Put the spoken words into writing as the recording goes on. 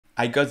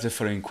I got the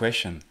following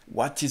question.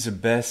 What is the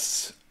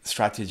best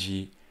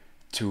strategy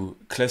to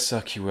cluster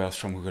keywords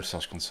from Google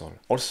Search Console?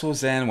 Also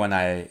then, when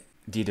I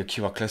did a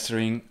keyword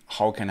clustering,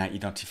 how can I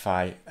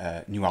identify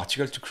new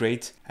articles to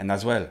create? And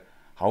as well,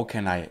 how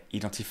can I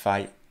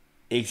identify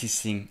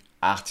existing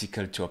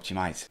article to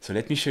optimize? So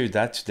let me show you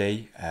that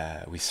today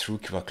with through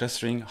keyword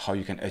clustering, how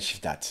you can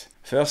achieve that.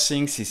 First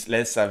things is,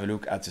 let's have a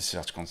look at the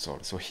Search Console.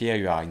 So here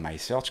you are in my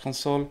Search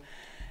Console,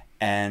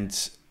 and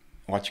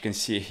what you can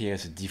see here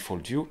is a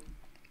default view.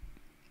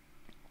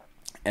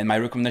 And my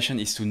recommendation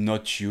is to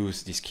not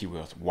use this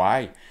keyword.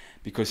 Why?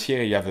 Because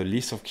here you have a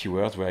list of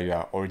keywords where you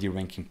are already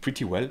ranking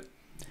pretty well,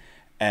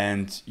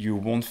 and you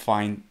won't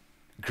find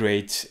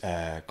great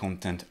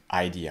content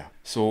idea.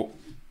 So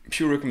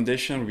pure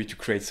recommendation would be to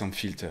create some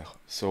filter.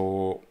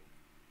 So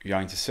you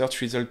are in the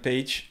search result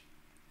page,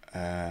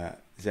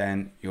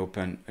 then you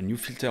open a new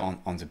filter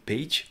on the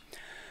page.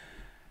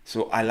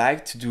 So I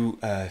like to do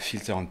a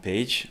filter on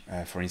page.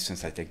 For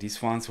instance, I take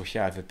this one. So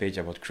here I have a page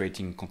about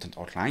creating content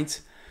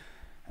outlines.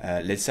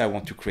 Let's say I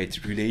want to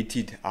create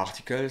related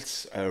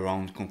articles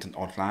around content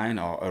outline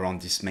or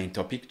around this main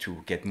topic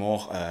to get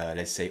more,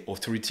 let's say,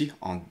 authority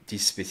on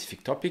this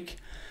specific topic.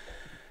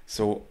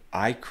 So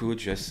I could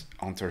just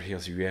enter here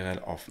the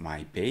URL of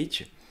my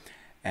page,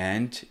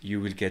 and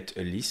you will get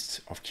a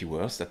list of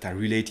keywords that are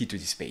related to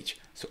this page.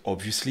 So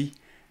obviously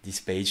this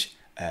page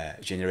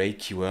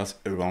generates keywords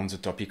around the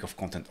topic of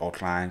content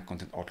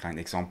outline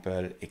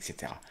example,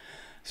 etc.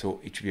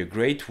 So it will be a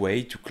great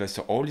way to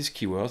cluster all these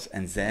keywords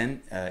and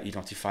then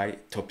identify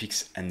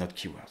topics and not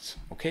keywords,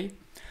 okay?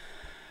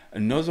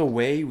 Another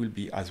way will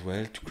be as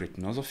well to create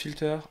another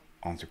filter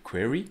on the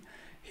query.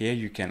 Here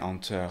you can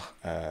enter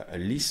a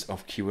list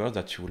of keywords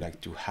that you would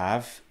like to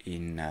have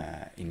in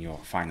your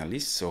final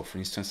list. So for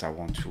instance, I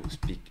want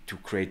to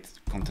create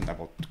content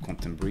about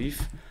content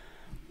brief,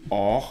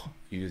 or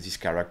use this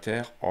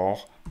character,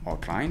 or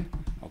outline,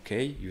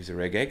 okay? Use the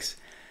regex,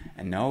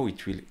 and now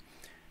it will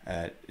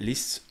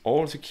lists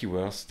all the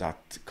keywords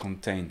that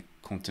contain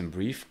content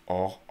brief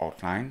or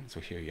outline.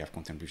 So here you have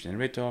content brief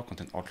generator,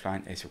 content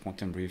outline, SEO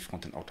content brief,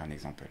 content outline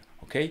example.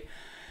 Okay,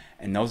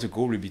 and now the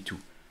goal will be to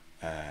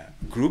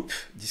group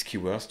these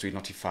keywords to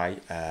identify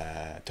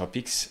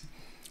topics.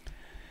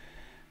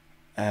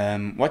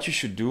 What you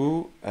should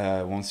do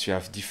once you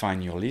have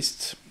defined your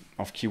list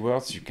of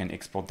keywords, you can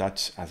export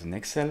that as an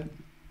Excel,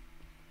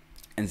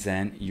 and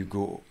then you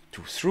go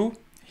to through.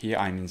 Here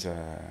I'm in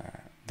the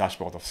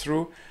dashboard of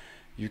through.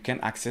 You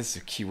can access the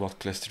keyword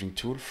clustering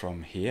tool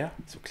from here.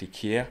 So click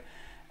here,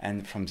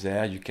 and from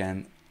there you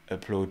can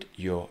upload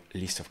your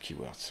list of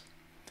keywords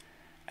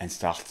and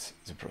start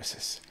the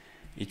process.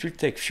 It will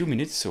take a few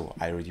minutes, so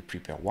I already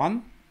prepared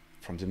one.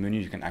 From the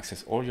menu you can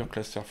access all your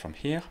cluster from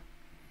here.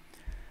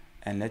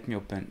 And let me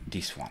open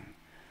this one.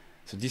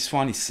 So this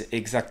one is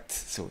exact,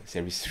 so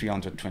there is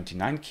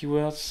 329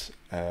 keywords.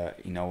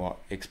 In our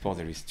export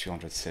there is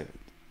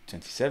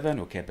 227,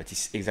 okay, but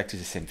it's exactly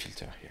the same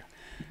filter here.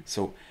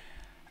 So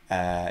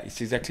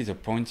it's exactly the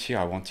point here.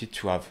 I wanted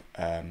to have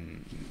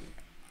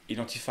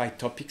identify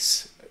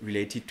topics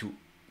related to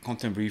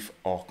content brief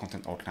or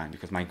content outline,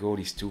 because my goal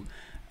is to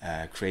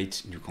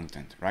create new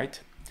content, right?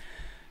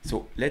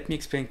 So let me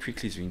explain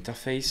quickly the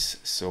interface.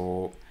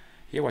 So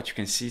here what you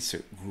can see is a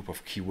group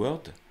of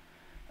keyword,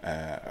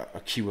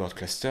 a keyword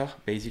cluster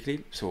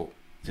basically. So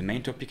the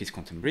main topic is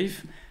content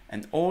brief,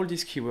 and all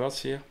these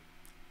keywords here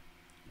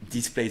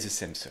display the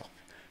same SERP.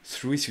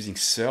 Through is using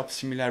SERP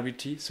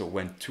similarity, so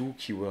when two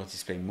keywords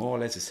display more or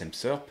less the same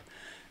SERP,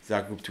 they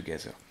are grouped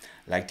together.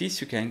 Like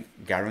this, you can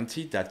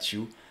guarantee that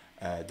you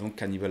don't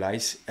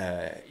cannibalize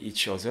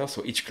each other.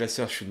 So each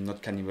cluster should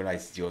not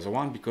cannibalize the other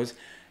one, because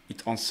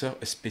it answers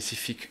a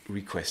specific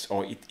request,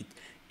 or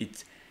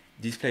it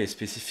displays a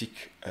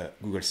specific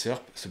Google SERP.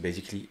 So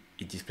basically,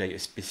 it displays a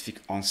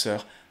specific answer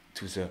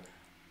to the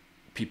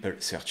people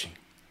searching.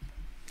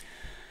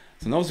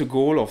 So now the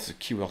goal of the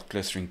keyword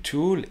clustering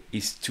tool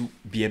is to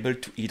be able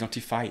to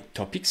identify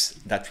topics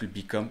that will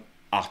become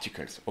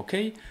articles.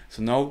 Okay,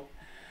 so now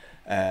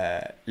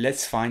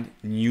let's find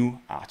new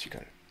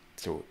article.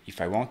 So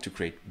if I want to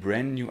create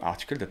brand new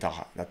articles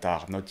that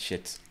are not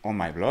yet on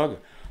my blog,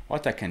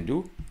 what I can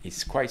do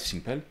is quite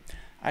simple.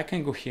 I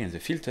can go here in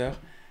the filter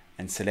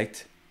and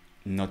select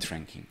not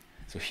ranking.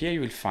 So here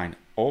you will find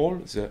all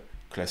the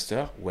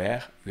cluster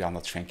where we are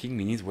not ranking,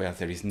 meaning where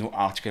there is no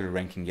article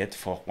ranking yet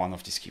for one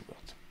of these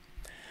keywords.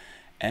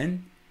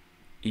 And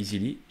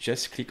easily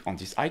just click on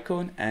this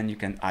icon and you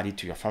can add it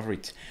to your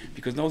favorite,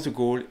 because now the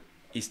goal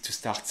is to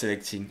start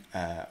selecting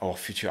our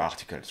future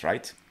articles,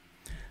 right?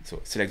 So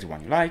select the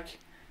one you like,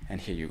 and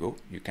here you go.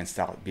 You can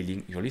start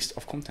building your list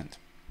of content.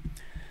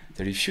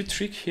 There is a few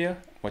tricks here.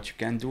 What you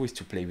can do is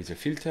to play with the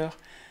filter,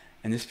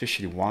 and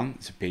especially one,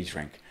 the page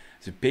rank.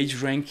 The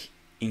page rank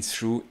in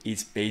through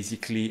is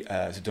basically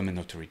the domain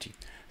authority.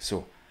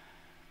 So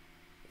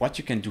what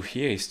you can do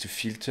here is to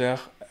filter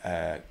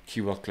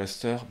keyword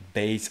cluster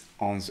based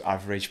on the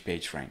average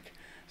page rank.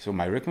 So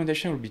my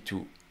recommendation would be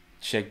to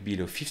check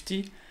below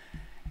 50,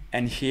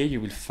 and here you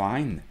will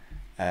find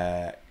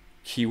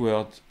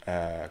keyword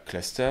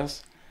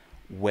clusters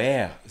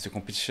where the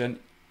competition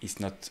is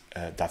not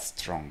that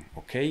strong.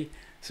 Okay,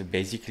 so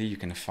basically you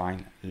can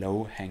find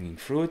low-hanging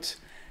fruit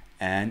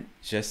and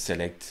just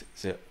select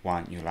the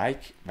one you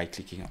like by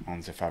clicking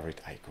on the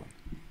favorite icon.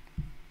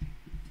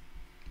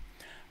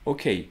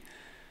 Okay,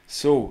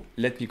 so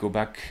let me go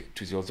back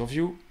to the other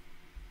view.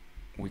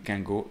 We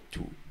can go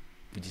to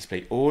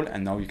display all,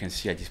 and now you can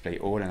see I display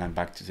all, and I'm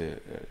back to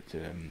the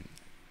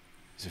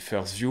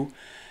first view.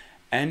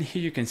 And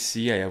here you can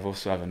see I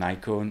also have an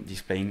icon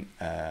displaying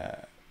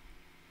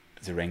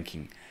the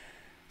ranking.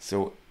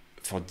 So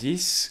for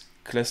this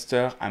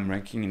cluster, I'm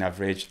ranking in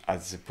average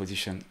at the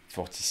position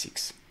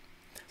 46.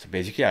 So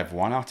basically I have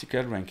one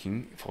article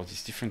ranking for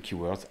these different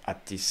keywords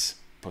at this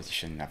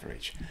position in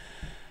average.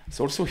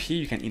 So also here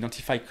you can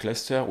identify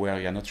cluster where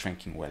you are not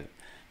ranking well.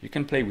 You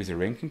can play with the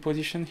ranking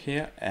position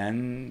here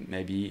and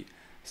maybe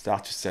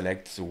start to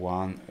select the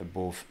one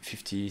above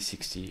 50,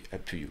 60,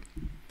 up to you.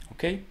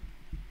 Okay?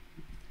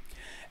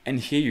 And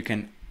here you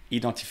can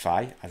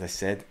identify, as I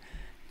said,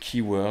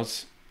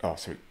 keywords,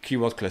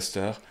 keyword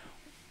cluster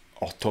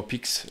or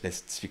topics.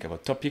 Let's speak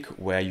about topic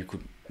where you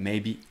could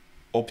maybe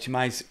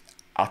optimize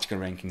article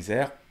rankings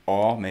there,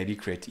 or maybe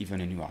create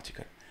even a new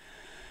article.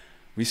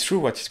 With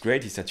thruuu, what is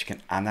great is that you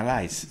can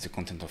analyze the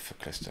content of a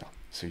cluster.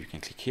 So you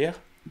can click here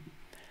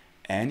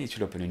and it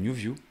will open a new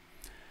view,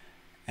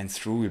 and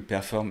thruuu will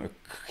perform a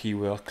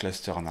keyword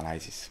cluster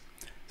analysis.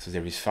 So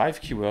there is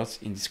 5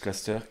 keywords in this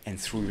cluster, and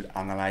thruuu will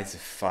analyze the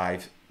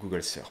 5 Google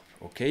SERP.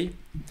 Okay.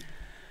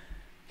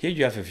 Here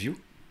you have a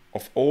view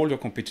of all the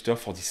competitors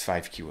for these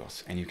 5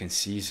 keywords, and you can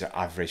see the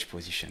average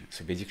position.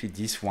 So basically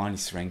this one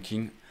is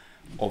ranking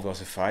over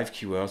the 5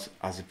 keywords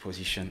as a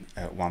position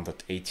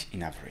 1.8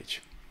 in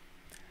average.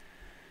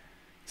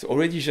 So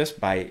already just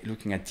by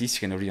looking at this, you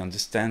can already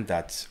understand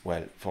that,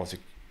 well, for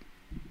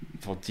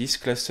this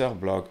cluster,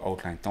 blog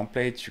outline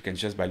template, you can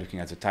just by looking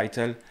at the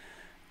title,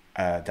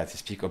 that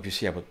speak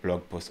obviously about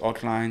blog post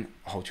outline,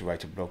 how to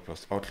write a blog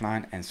post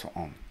outline, and so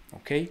on.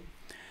 Okay.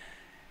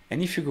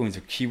 And if you go in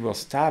the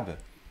keywords tab,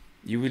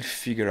 you will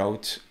figure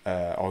out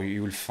or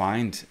you will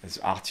find the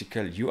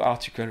article, your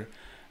article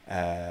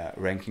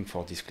ranking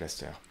for this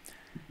cluster.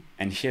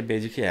 And here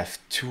basically I have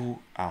 2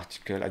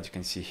 articles, as you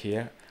can see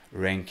here,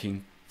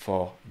 ranking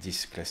for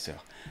this cluster.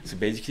 So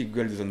basically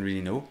Google doesn't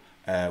really know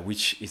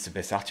which is the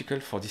best article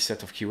for this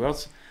set of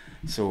keywords.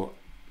 So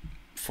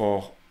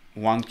for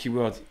one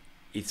keyword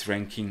it's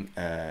ranking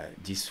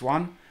this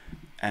one,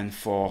 and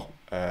for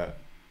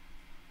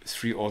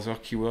 3 other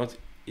keywords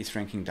it's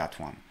ranking that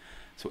one.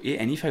 So,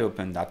 and if I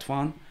open that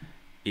one,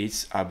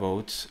 it's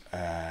about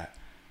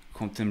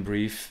content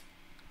brief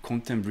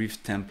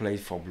template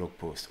for blog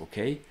post.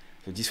 Okay,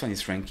 so this one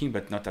is ranking,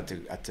 but not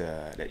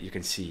at you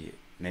can see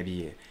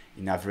maybe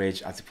in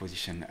average at the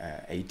position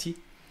 80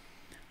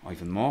 or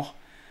even more.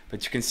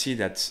 But you can see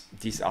that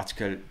this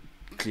article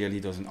clearly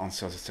doesn't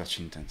answer the search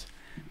intent,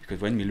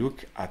 because when we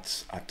look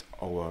at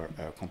our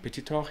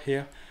competitor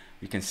here,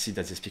 we can see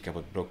that they speak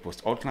about blog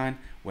post outline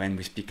when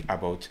we speak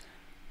about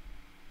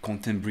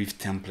content brief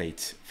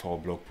template for a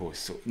blog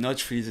post. So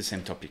not really the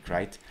same topic,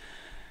 right?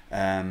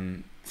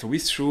 So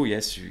with thruuu,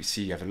 yes, you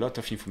see you have a lot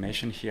of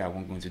information here. I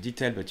won't go into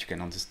detail, but you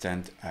can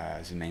understand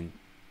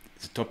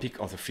the topic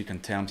or the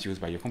frequent terms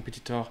used by your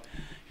competitor.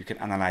 You can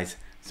analyze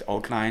the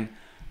outline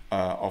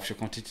of your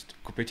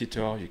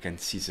competitor. You can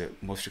see the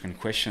most frequent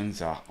questions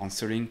they are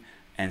answering,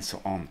 and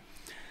so on.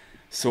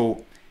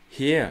 So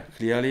here,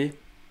 clearly,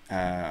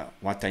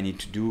 what I need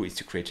to do is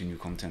to create a new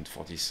content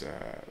for this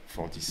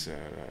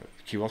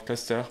keyword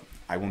cluster.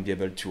 I won't be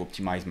able to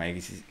optimize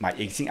my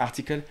existing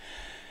article,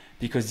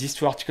 because these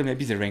 2 articles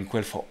maybe they rank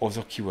well for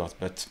other keywords.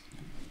 But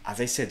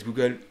as I said,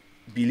 Google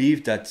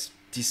believes that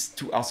these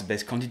 2 are the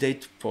best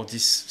candidates for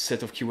this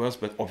set of keywords,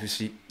 but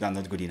obviously they're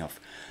not good enough.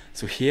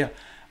 So here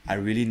I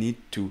really need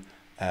to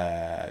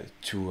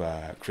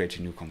create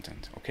a new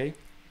content. Okay.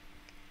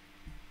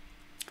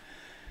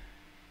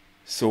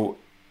 So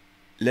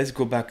let's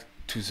go back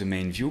to the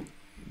main view,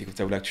 because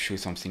I would like to show you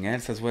something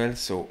else as well.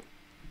 So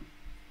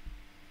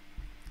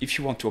if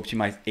you want to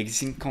optimize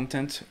existing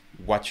content,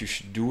 what you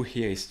should do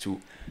here is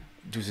to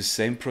do the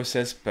same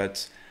process,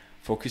 but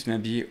focus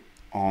maybe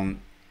on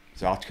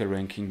the article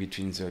ranking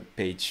between the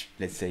page,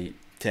 let's say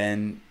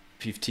 10,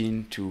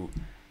 15 to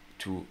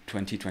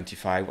 20,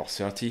 25 or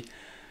 30,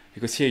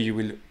 because here you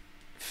will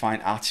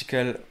find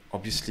article.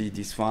 Obviously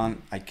this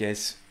one, I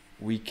guess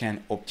we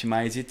can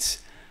optimize it.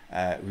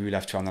 We will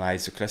have to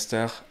analyze the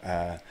cluster,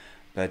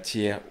 but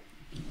here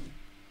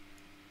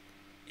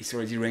it's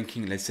already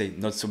ranking, let's say,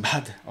 not so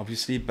bad,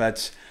 obviously,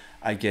 but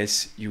I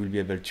guess you will be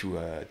able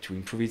to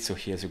improve it. So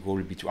here the goal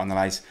will be to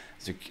analyze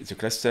the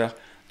cluster,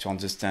 to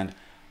understand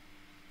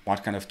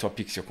what kind of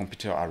topics your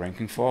competitor are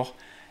ranking for,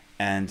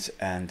 and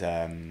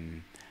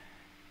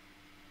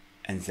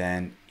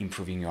then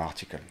improving your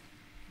article.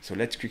 So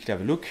let's quickly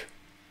have a look.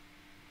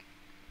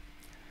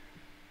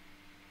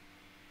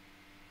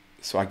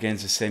 So again,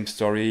 the same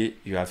story.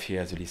 You have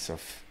here the list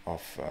of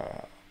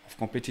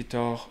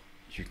competitor.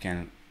 You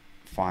can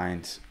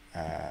find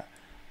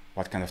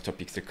what kind of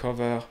topics they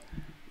cover.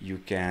 You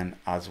can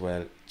as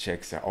well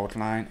check their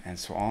outline and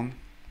so on.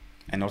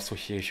 And also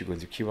here, if you go to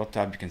the keyword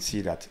tab, you can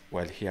see that,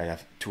 well, here I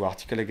have 2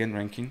 articles again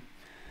ranking.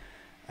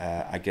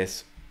 I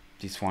guess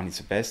this one is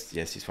the best.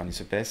 Yes, this one is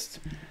the best.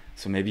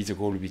 So maybe the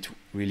goal will be to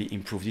really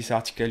improve this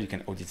article. You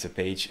can audit the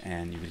page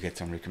and you will get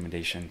some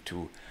recommendation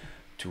to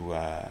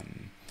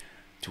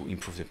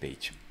improve the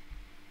page.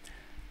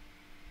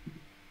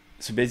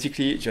 So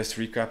basically, just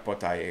to recap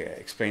what I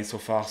explained so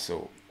far.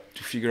 So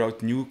to figure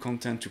out new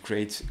content to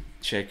create,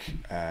 check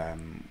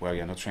where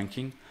you're not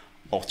ranking,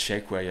 or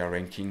check where you're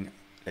ranking,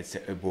 let's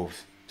say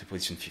above the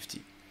position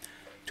 50.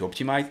 To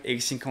optimize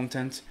existing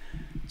content,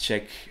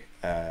 check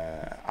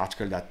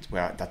articles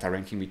that are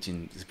ranking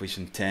between the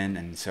position 10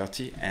 and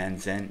 30, and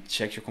then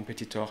check your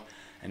competitor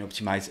and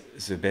optimize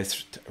the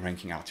best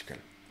ranking article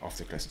of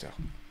the cluster.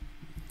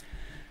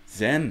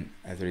 Then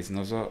there is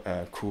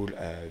another cool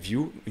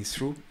view in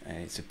thruuu.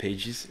 It's a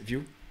pages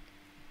view.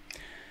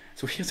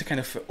 So here's a kind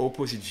of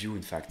opposite view,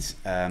 in fact.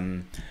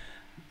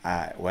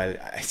 Well,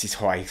 this is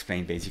how I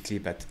explain basically,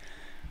 but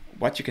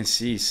what you can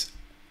see is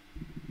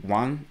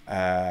one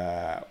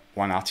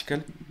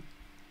article,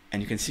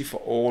 and you can see for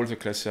all the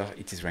cluster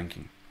it is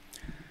ranking.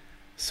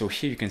 So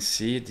here you can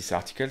see this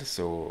article.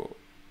 So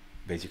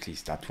basically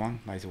it's that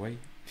one, by the way,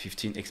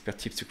 15 expert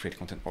tips to create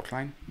content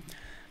outline.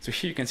 So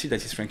here you can see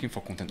that it's ranking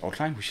for content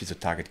outline, which is a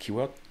target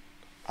keyword,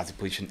 at the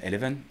position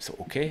 11. So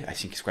okay, I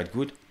think it's quite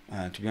good,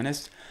 to be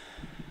honest.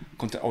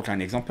 Content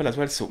outline example as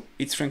well. So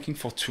it's ranking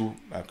for 2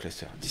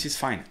 clusters. This is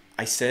fine.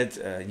 I said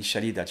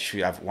initially that you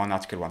should have 1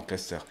 article, 1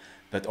 cluster,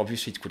 but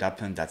obviously it could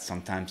happen that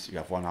sometimes you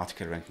have 1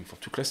 article ranking for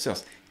 2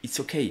 clusters.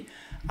 It's okay,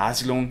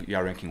 as long you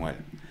are ranking well.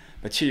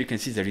 But here you can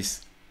see there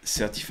is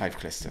 35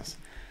 clusters.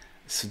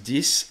 So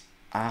this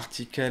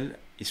article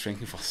is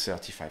ranking for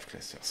 35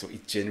 clusters. So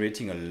it's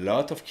generating a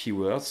lot of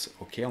keywords,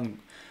 okay?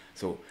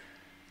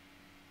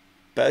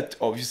 But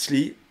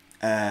obviously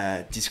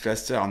these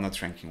clusters are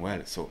not ranking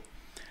well. So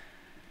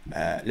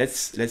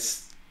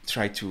let's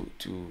try to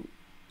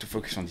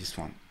focus on this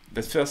one.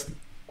 But first,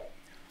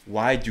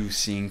 why do you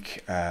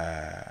think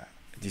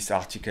this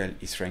article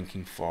is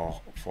ranking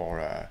for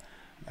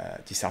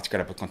this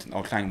article about content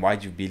outline? Why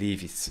do you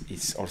believe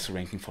it's also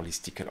ranking for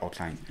listicle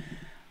outline?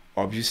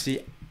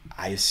 Obviously,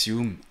 I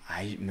assume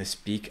I must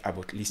speak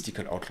about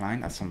listicle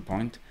outline at some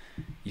point.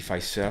 If I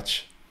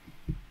search,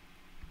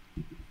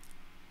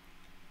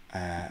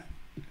 let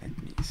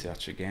me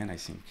search again. I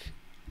think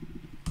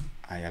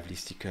I have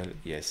listicle,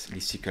 yes,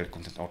 listicle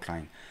content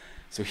outline.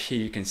 So here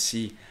you can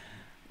see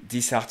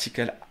this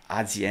article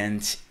at the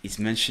end is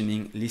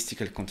mentioning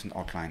listicle content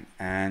outline,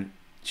 and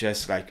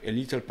just like a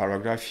little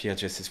paragraph here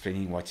just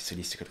explaining what is a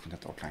listicle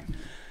content outline.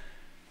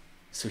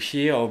 So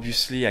here,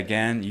 obviously,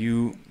 again,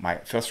 my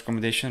first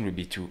recommendation would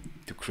be to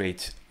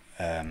create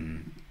a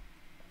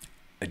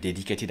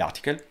dedicated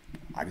article,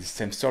 like the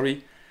same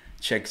story,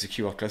 check the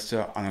keyword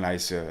cluster,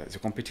 analyze the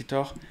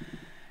competitor,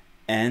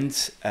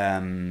 and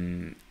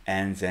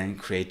then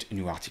create a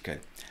new article.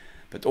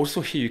 But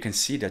also here you can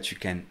see that you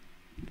can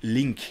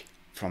link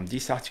from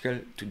this article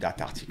to that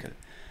article.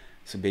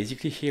 So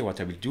basically here what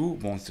I will do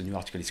once the new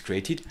article is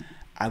created,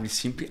 I will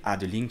simply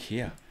add a link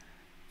here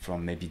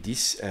from maybe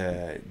this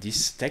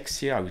text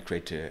here. I will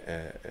create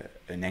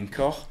an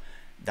anchor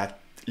that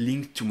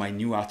link to my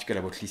new article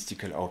about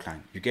listicle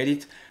outline. You get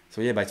it?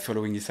 So yeah, by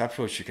following this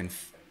approach, you can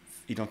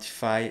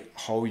identify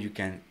how you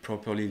can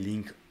properly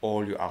link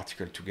all your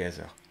articles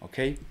together.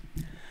 Okay.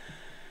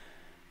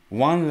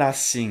 One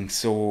last thing.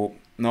 So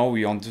now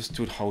we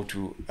understood how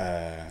to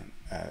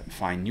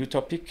find new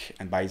topic.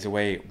 And by the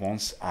way,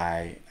 once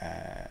I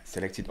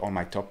selected all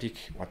my topic,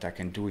 what I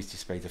can do is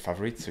display the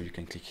favorite. So you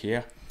can click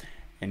here,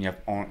 and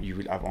you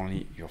will have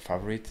only your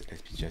favorite.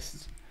 Let me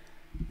just.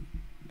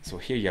 So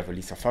here you have a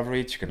list of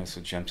favorites. You can also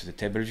jump to the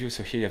table view.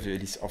 So here you have a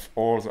list of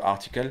all the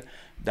articles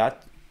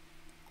that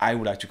I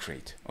would like to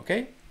create.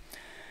 Okay.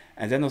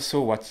 And then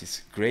also what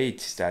is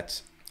great is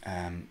that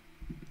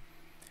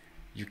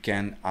you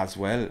can as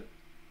well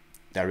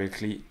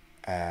directly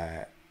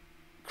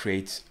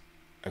create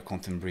a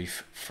content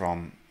brief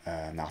from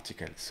an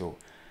article. So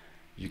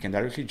you can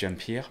directly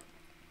jump here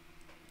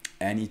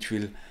and it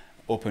will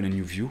open a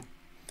new view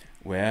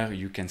where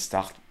you can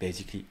start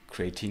basically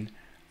creating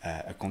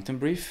a content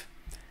brief.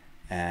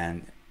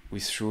 And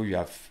with thruuu you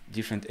have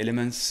different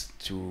elements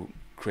to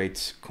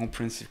create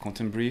comprehensive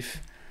content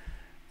brief.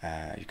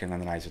 You can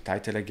analyze the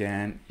title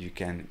again. You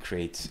can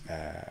create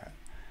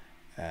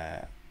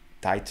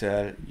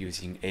title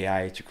using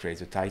AI to create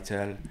the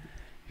title.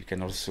 You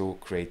can also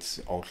create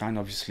outline,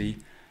 obviously,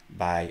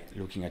 by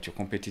looking at your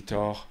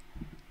competitor,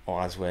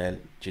 or as well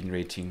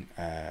generating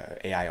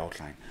AI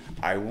outline.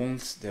 I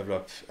won't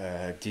develop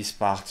this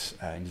part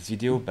in this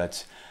video,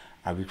 but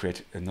I will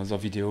create another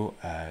video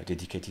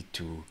dedicated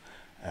to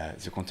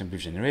the content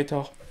brief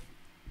generator.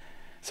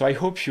 So I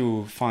hope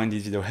you find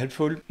this video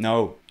helpful.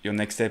 Now your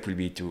next step will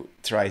be to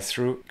try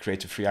thruuu,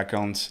 create a free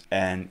account,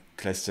 and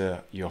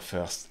cluster your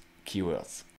first keywords.